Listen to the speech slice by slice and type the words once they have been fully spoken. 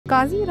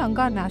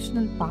Kaziranga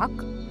National Park,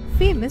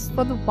 famous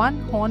for the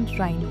one-horned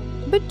rhino.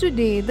 But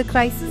today, the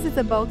crisis is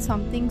about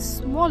something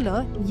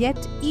smaller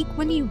yet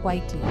equally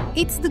vital.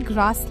 It's the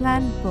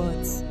grassland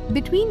birds.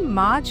 Between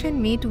March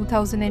and May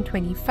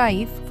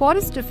 2025,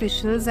 forest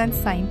officials and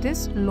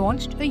scientists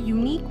launched a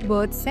unique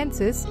bird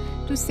census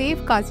to save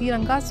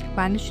Kaziranga's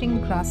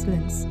vanishing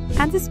grasslands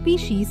and the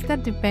species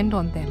that depend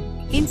on them.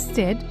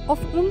 Instead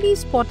of only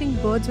spotting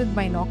birds with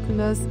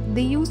binoculars,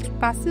 they used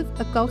passive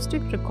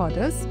acoustic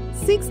recorders.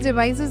 6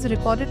 devices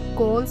recorded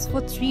calls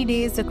for 3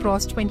 days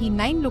across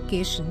 29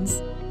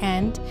 locations,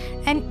 and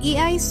an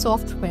AI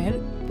software,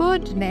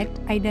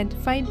 BirdNet,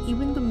 identified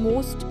even the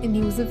most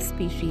elusive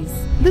species.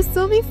 The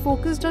survey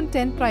focused on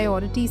 10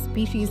 priority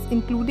species,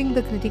 including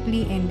the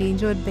critically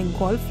endangered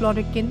Bengal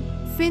Florican,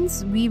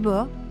 Finn's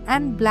weaver,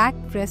 and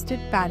Black-breasted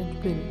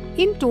Parrotbill.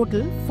 In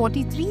total,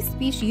 43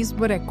 species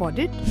were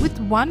recorded, with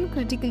 1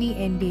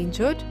 critically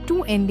endangered,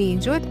 2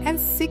 endangered, and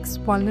 6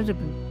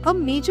 vulnerable. A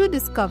major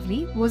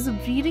discovery was a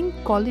breeding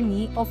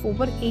colony of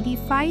over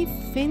 85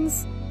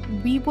 Finn's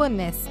weaver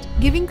nest,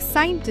 giving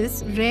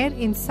scientists rare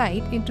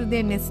insight into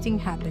their nesting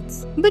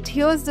habits. But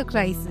here's the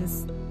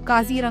crisis.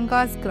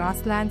 Kaziranga's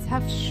grasslands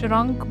have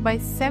shrunk by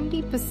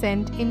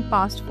 70% in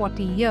past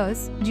 40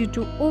 years due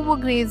to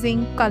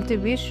overgrazing,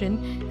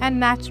 cultivation, and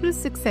natural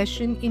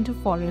succession into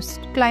forest.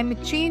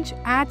 Climate change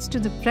adds to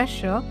the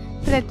pressure,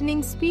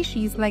 threatening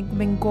species like the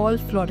Bengal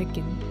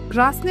Florican.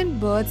 Grassland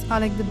birds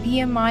are like the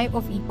BMI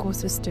of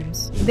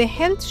ecosystems. Their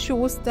health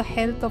shows the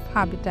health of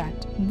habitat.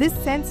 This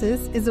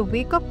census is a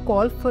wake-up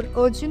call for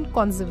urgent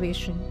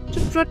conservation to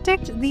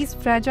protect these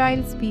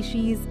fragile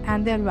species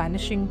and their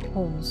vanishing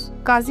homes.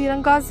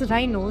 Kaziranga's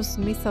rhinos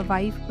may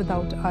survive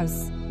without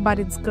us, but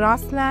its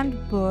grassland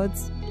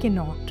birds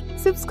cannot.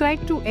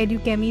 Subscribe to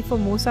Edukemy for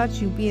more such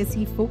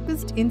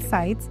UPSC-focused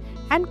insights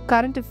and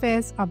current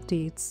affairs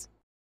updates.